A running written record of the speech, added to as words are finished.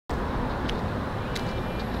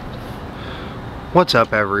What's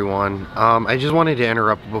up, everyone? I just wanted to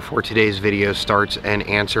interrupt before today's video starts and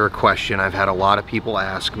answer a question I've had a lot of people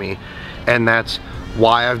ask me, and that's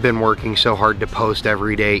why I've been working so hard to post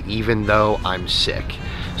every day even though I'm sick.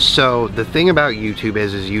 So the thing about YouTube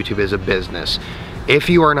is YouTube is a business. If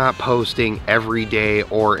you are not posting every day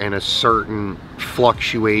or in a certain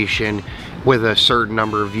fluctuation with a certain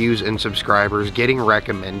number of views and subscribers, getting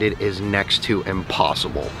recommended is next to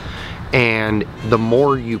impossible. And the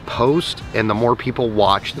more you post and the more people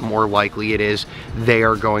watch, the more likely it is they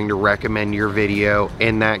are going to recommend your video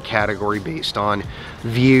in that category based on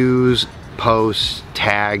views, posts,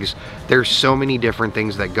 tags. There's so many different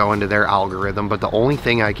things that go into their algorithm, but the only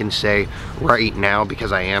thing I can say right now,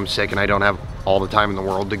 because I am sick and I don't have all the time in the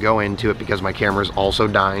world to go into it because my camera is also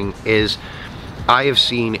dying, is I have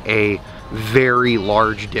seen a very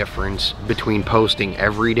large difference between posting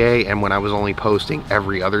every day and when I was only posting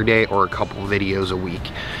every other day or a couple videos a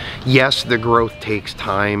week. Yes, the growth takes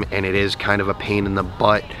time and it is kind of a pain in the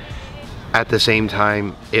butt. At the same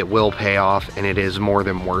time, it will pay off and it is more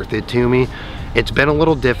than worth it to me. It's been a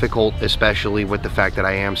little difficult, especially with the fact that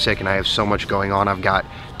I am sick and I have so much going on. I've got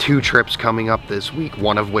 2 trips coming up this week,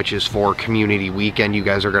 one of which is for community weekend. You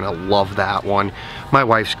guys are gonna love that one. My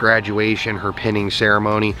wife's graduation, her pinning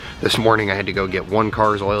ceremony. This morning I had to go get one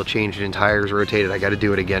car's oil changed and tires rotated. I gotta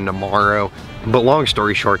do it again tomorrow. But long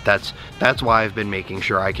story short, that's why I've been making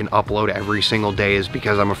sure I can upload every single day, is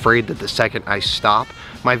because I'm afraid that the second I stop,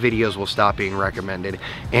 my videos will stop being recommended.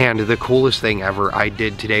 And the coolest thing ever I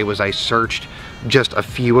did today was I searched just a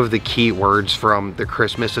few of the keywords from the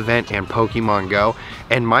Christmas event and Pokemon Go,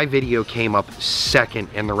 and my video came up second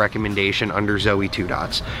in the recommendation under Zoe 2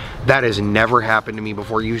 Dots. That has never happened to me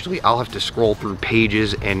before. Usually I'll have to scroll through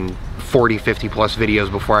pages and 40-50 plus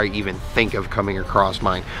videos before I even think of coming across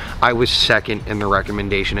mine. I was second in the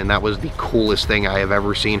recommendation, and that was the coolest thing I have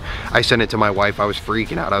ever seen. I sent it to my wife. I was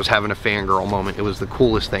freaking out. I was having a fangirl moment. It was the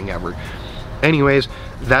coolest thing ever. Anyways,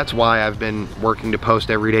 that's why I've been working to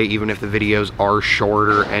post every day, even if the videos are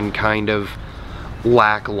shorter and kind of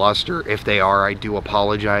lackluster. If they are, I do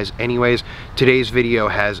apologize. Anyways, today's video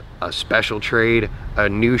has a special trade, a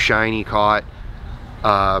new shiny caught,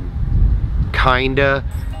 kinda,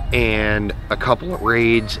 and a couple of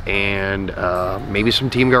raids, and maybe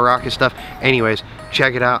some Team Go Rocket stuff. Anyways,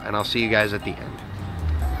 check it out, and I'll see you guys at the end.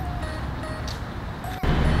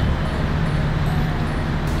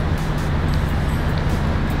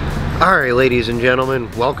 Alright, ladies and gentlemen,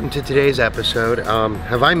 welcome to today's episode.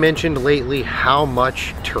 Have I mentioned lately how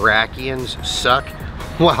much Terrakians suck?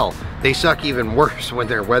 Well, they suck even worse when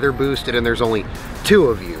they're weather boosted and there's only 2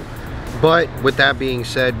 of you. But with that being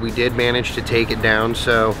said, we did manage to take it down,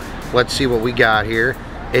 so let's see what we got here.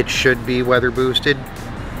 It should be weather boosted.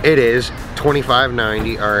 It is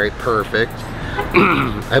 2590. Alright, perfect.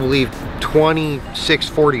 I believe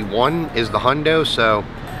 2641 is the hundo, so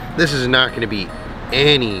this is not going to be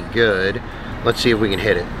any good. Let's see if we can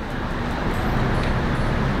hit it.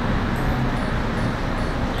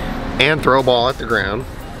 And throw a ball at the ground.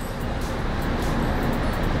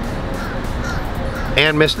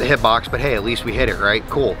 And missed the hitbox, but hey, at least we hit it, right?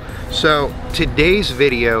 Cool. So today's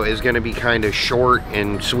video is going to be kind of short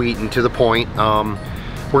and sweet and to the point. We're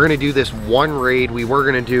going to do this one raid. We were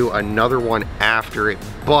going to do another one after it,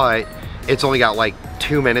 but it's only got like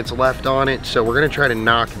 2 minutes left on it, so we're going to try to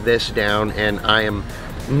knock this down, and I am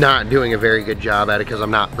not doing a very good job at it because I'm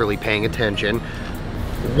not really paying attention.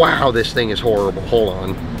 Wow, this thing is horrible. Hold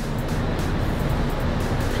on.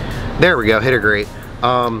 There we go, hit it great.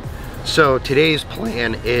 So today's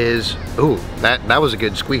plan is, ooh, that was a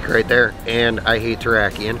good squeak right there, and I hate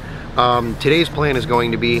Terrakian. Today's plan is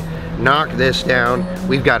going to be knock this down.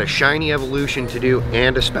 We've got a shiny evolution to do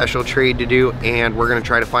and a special trade to do, and we're going to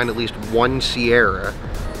try to find at least 1 Sierra,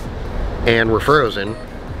 and we're frozen.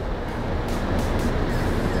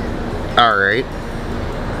 Alright.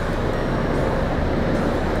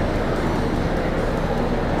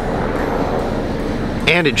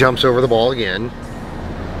 And it jumps over the ball again.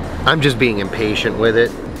 I'm just being impatient with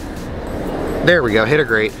it. There we go, hit it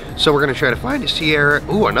great. So we're gonna try to find a Sierra.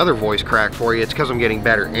 Ooh, another voice crack for you. It's because I'm getting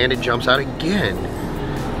better. And it jumps out again.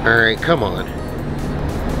 Alright, come on.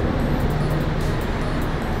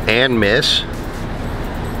 And miss.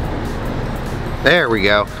 There we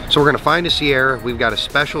go. So we're gonna find a Sierra. We've got a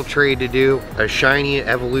special trade to do, a shiny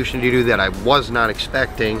evolution to do that I was not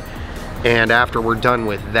expecting. And after we're done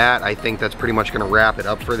with that, I think that's pretty much gonna wrap it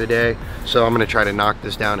up for the day. So I'm gonna try to knock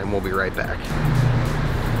this down and we'll be right back.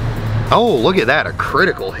 Oh, look at that, a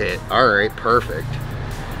critical hit. All right, perfect.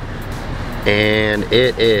 And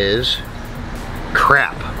it is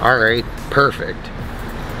crap. All right, perfect.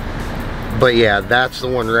 But yeah, that's the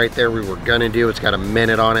one right there we were gonna do. It's got a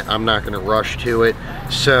minute on it. I'm not gonna rush to it.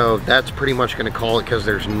 So that's pretty much gonna call it because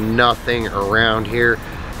there's nothing around here.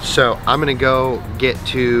 So I'm gonna go get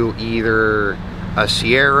to either a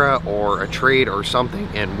Sierra or a trade or something,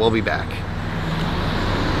 and we'll be back.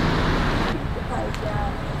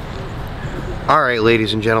 All right,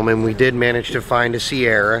 ladies and gentlemen, we did manage to find a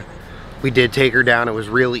Sierra. We did take her down. It was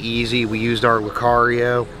really easy. We used our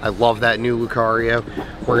Lucario. I love that new Lucario.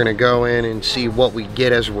 We're gonna go in and see what we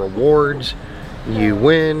get as rewards. You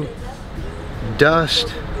win,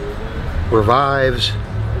 Dust, Revives,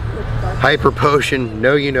 Hyper Potion,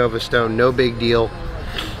 no Unova Stone, no big deal.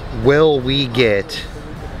 Will we get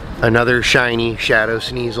another shiny Shadow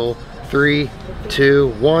Sneasel? 3, 2,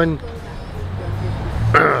 1.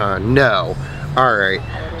 No. All right,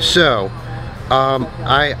 so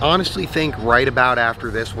I honestly think right about after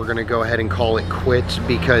this we're gonna go ahead and call it quits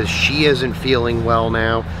because she isn't feeling well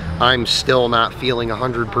now. I'm still not feeling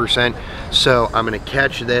 100%, so I'm gonna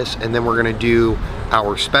catch this and then we're gonna do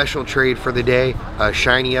our special trade for the day, a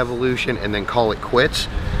shiny evolution, and then call it quits.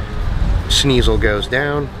 Sneasel goes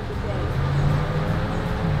down.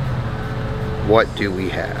 What do we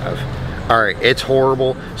have? All right, it's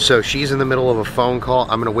horrible. So she's in the middle of a phone call.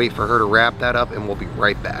 I'm gonna wait for her to wrap that up and we'll be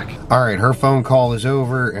right back. All right, her phone call is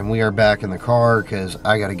over and we are back in the car because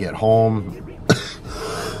I gotta get home.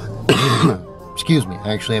 Excuse me,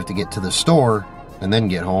 I actually have to get to the store and then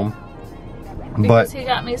get home. Because he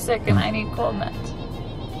got me sick and I need cold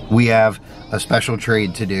meds. We have a special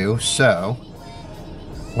trade to do, so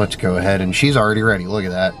let's go ahead, and she's already ready, look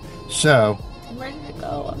at that. So, I'm ready to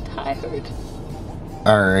go, I'm tired.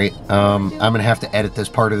 Alright, I'm gonna have to edit this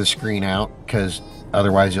part of the screen out because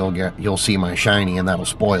otherwise you'll see my shiny and that'll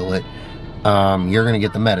spoil it. You're gonna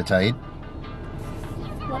get the Metatite.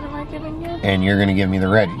 What am I giving you? And you're gonna give me the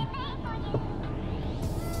Reggie.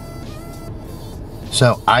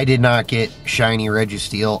 So I did not get shiny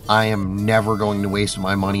Registeel. I am never going to waste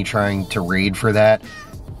my money trying to raid for that.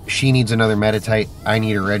 She needs another Metatite. I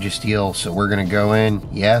need a Registeel, so we're gonna go in.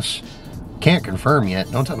 Yes. Can't confirm yet.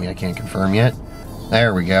 Don't tell me I can't confirm yet.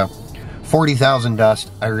 There we go. 40,000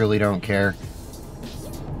 dust. I really don't care.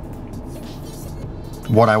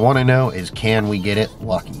 What I want to know is, can we get it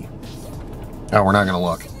lucky? Oh, we're not going to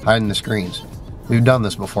look. Hiding the screens. We've done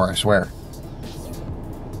this before, I swear.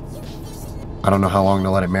 I don't know how long to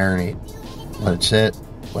let it marinate. Let it sit.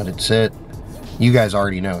 Let it sit. You guys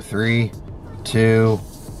already know. 3, 2,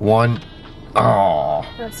 1. Oh.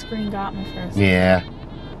 That screen got me first. Yeah.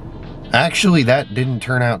 Actually, that didn't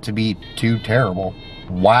turn out to be too terrible.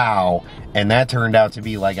 Wow. And that turned out to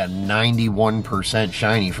be like a 91%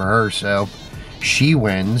 shiny for her, so she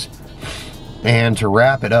wins. And to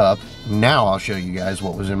wrap it up, now I'll show you guys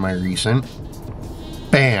what was in my recent.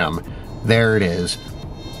 Bam. There it is.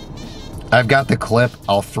 I've got the clip.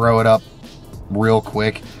 I'll throw it up real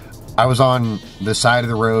quick. I was on the side of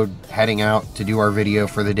the road heading out to do our video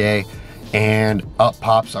for the day, and up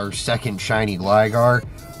pops our second shiny Gligar.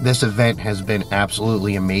 This event has been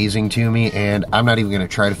absolutely amazing to me, and I'm not even going to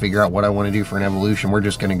try to figure out what I want to do for an evolution. We're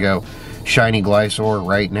just going to go shiny Glysaur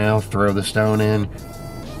right now, throw the stone in,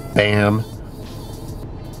 bam.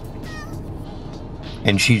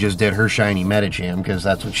 And she just did her shiny Medicham because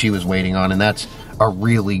that's what she was waiting on, and that's a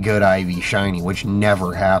really good IV shiny, which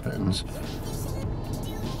never happens.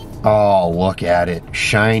 Oh, look at it.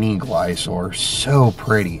 Shiny Glysaur. So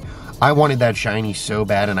pretty. I wanted that shiny so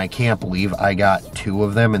bad, and I can't believe I got 2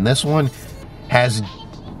 of them. And this one has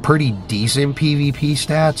pretty decent PvP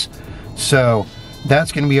stats. So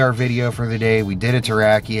that's going to be our video for the day. We did a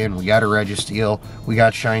Terrakion. We got a Registeel. We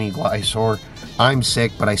got shiny Glysaur. I'm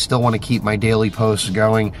sick, but I still want to keep my daily posts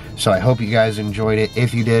going. So I hope you guys enjoyed it.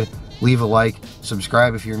 If you did, leave a like.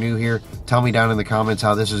 Subscribe if you're new here. Tell me down in the comments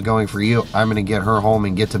how this is going for you. I'm going to get her home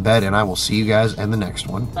and get to bed, and I will see you guys in the next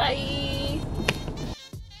one. Bye.